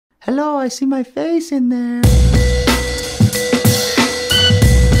Hello, I see my face in there.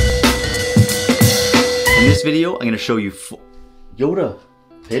 In this video, I'm going to show you Yoda,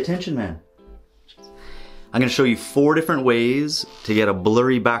 pay attention, man. I'm going to show you 4 different ways to get a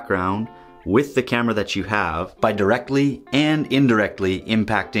blurry background with the camera that you have by directly and indirectly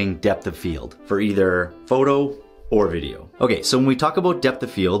impacting depth of field for either photo or video. Okay, so when we talk about depth of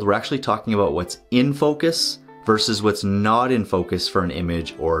field, we're actually talking about what's in focus versus what's not in focus for an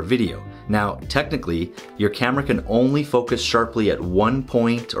image or video. Now, technically, your camera can only focus sharply at one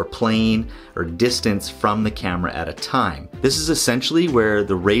point or plane or distance from the camera at a time. This is essentially where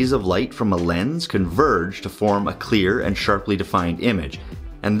the rays of light from a lens converge to form a clear and sharply defined image.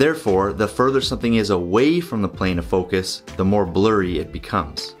 And therefore, the further something is away from the plane of focus, the more blurry it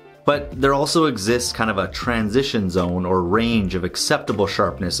becomes. But there also exists kind of a transition zone or range of acceptable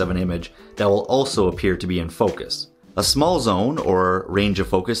sharpness of an image that will also appear to be in focus. A small zone or range of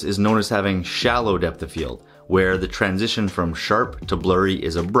focus is known as having shallow depth of field, where the transition from sharp to blurry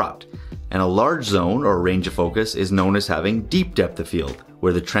is abrupt. And a large zone or range of focus is known as having deep depth of field,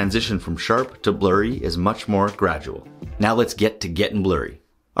 where the transition from sharp to blurry is much more gradual. Now let's get to getting blurry.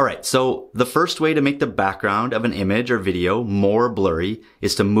 Alright, so the first way to make the background of an image or video more blurry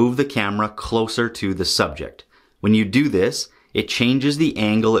is to move the camera closer to the subject. When you do this, it changes the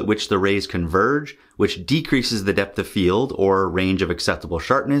angle at which the rays converge, which decreases the depth of field or range of acceptable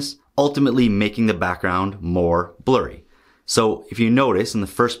sharpness, ultimately making the background more blurry. So if you notice in the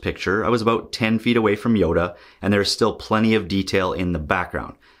first picture, I was about 10 feet away from Yoda, and there's still plenty of detail in the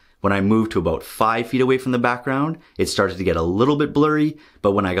background. When I moved to about 5 feet away from the background, it started to get a little bit blurry,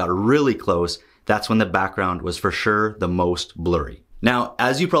 but when I got really close, that's when the background was for sure the most blurry. Now,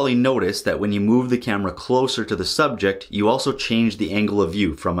 as you probably noticed that when you move the camera closer to the subject, you also change the angle of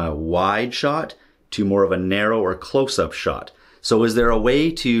view from a wide shot to more of a narrow or close-up shot. So is there a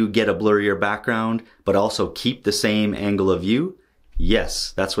way to get a blurrier background, but also keep the same angle of view?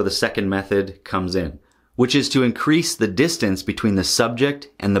 Yes, that's where the second method comes in, which is to increase the distance between the subject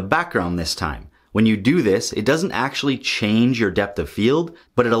and the background this time. When you do this, it doesn't actually change your depth of field,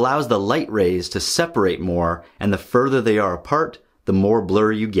 but it allows the light rays to separate more, and the further they are apart, the more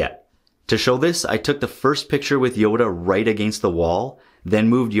blurry you get. To show this, I took the first picture with Yoda right against the wall, then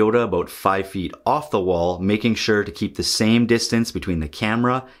moved Yoda about 5 feet off the wall, making sure to keep the same distance between the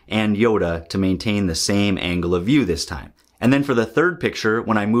camera and Yoda to maintain the same angle of view this time. And then for the third picture,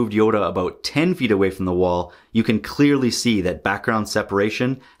 when I moved Yoda about 10 feet away from the wall, you can clearly see that background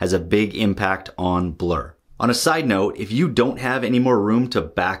separation has a big impact on blur. On a side note, if you don't have any more room to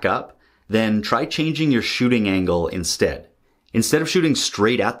back up, then try changing your shooting angle instead. Instead of shooting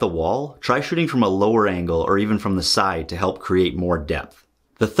straight at the wall, try shooting from a lower angle or even from the side to help create more depth.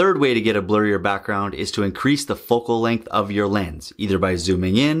 The third way to get a blurrier background is to increase the focal length of your lens, either by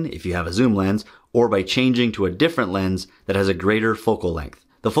zooming in, if you have a zoom lens, or by changing to a different lens that has a greater focal length.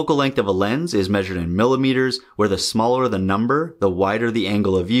 The focal length of a lens is measured in millimeters, where the smaller the number, the wider the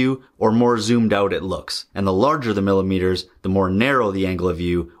angle of view, or more zoomed out it looks. And the larger the millimeters, the more narrow the angle of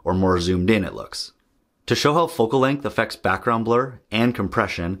view, or more zoomed in it looks. To show how focal length affects background blur and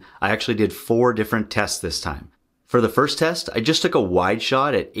compression, I actually did 4 different tests this time. For the first test, I just took a wide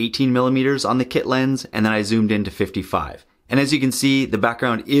shot at 18 millimeters on the kit lens, and then I zoomed in to 55. And as you can see, the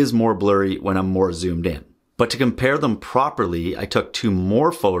background is more blurry when I'm more zoomed in. But to compare them properly, I took 2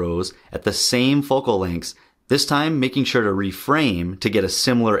 more photos at the same focal lengths, this time making sure to reframe to get a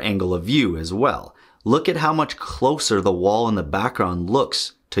similar angle of view as well. Look at how much closer the wall in the background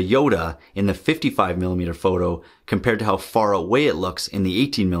looks to Yoda in the 55mm photo compared to how far away it looks in the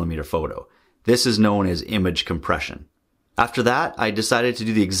 18mm photo. This is known as image compression. After that, I decided to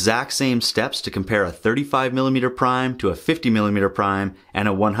do the exact same steps to compare a 35mm prime to a 50mm prime and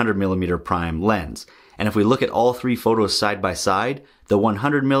a 100mm prime lens. And if we look at all 3 photos side by side, the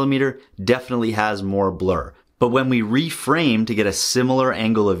 100mm definitely has more blur. But when we reframe to get a similar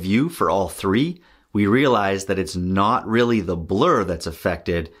angle of view for all 3, we realize that it's not really the blur that's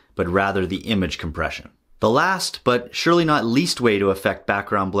affected, but rather the image compression. The last, but surely not least way to affect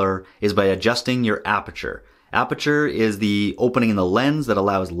background blur is by adjusting your aperture. Aperture is the opening in the lens that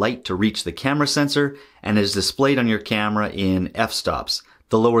allows light to reach the camera sensor and is displayed on your camera in f-stops.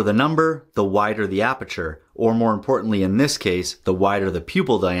 The lower the number, the wider the aperture, or more importantly in this case, the wider the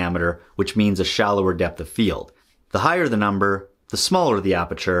pupil diameter, which means a shallower depth of field. The higher the number, the smaller the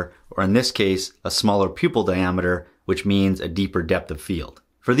aperture, or in this case, a smaller pupil diameter, which means a deeper depth of field.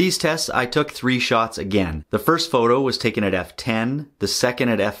 For these tests, I took 3 shots again. The first photo was taken at f10, the second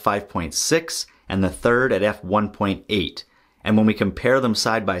at f5.6, and the third at f1.8. And when we compare them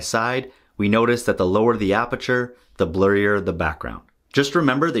side by side, we notice that the lower the aperture, the blurrier the background. Just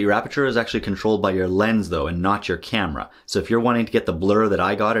remember that your aperture is actually controlled by your lens though, and not your camera. So if you're wanting to get the blur that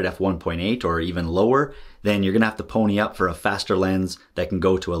I got at f1.8 or even lower, then you're gonna have to pony up for a faster lens that can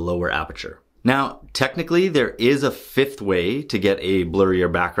go to a lower aperture. Now, technically there is a fifth way to get a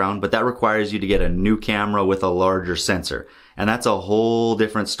blurrier background, but that requires you to get a new camera with a larger sensor. And that's a whole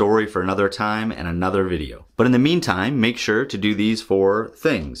different story for another time and another video. But in the meantime, make sure to do these 4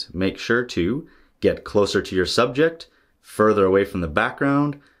 things. Make sure to get closer to your subject, further away from the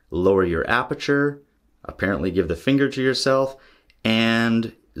background, lower your aperture, apparently give the finger to yourself,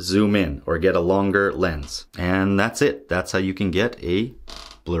 and zoom in or get a longer lens. And that's it. That's how you can get a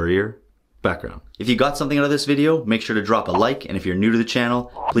blurrier background. If you got something out of this video, make sure to drop a like, and if you're new to the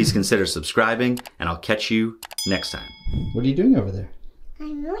channel, please consider subscribing, and I'll catch you next time. What are you doing over there?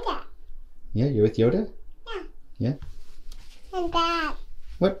 I'm Yoda. Yeah, you're with Yoda? Yeah. Yeah? And Dad.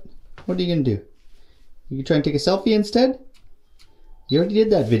 What are you gonna do? You try and take a selfie instead? You already did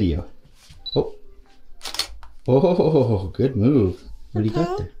that video. Oh. Oh, good move. What do you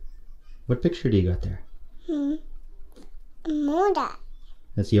got there? What picture do you got there? Yoda.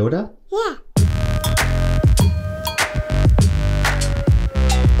 That's Yoda? Yeah.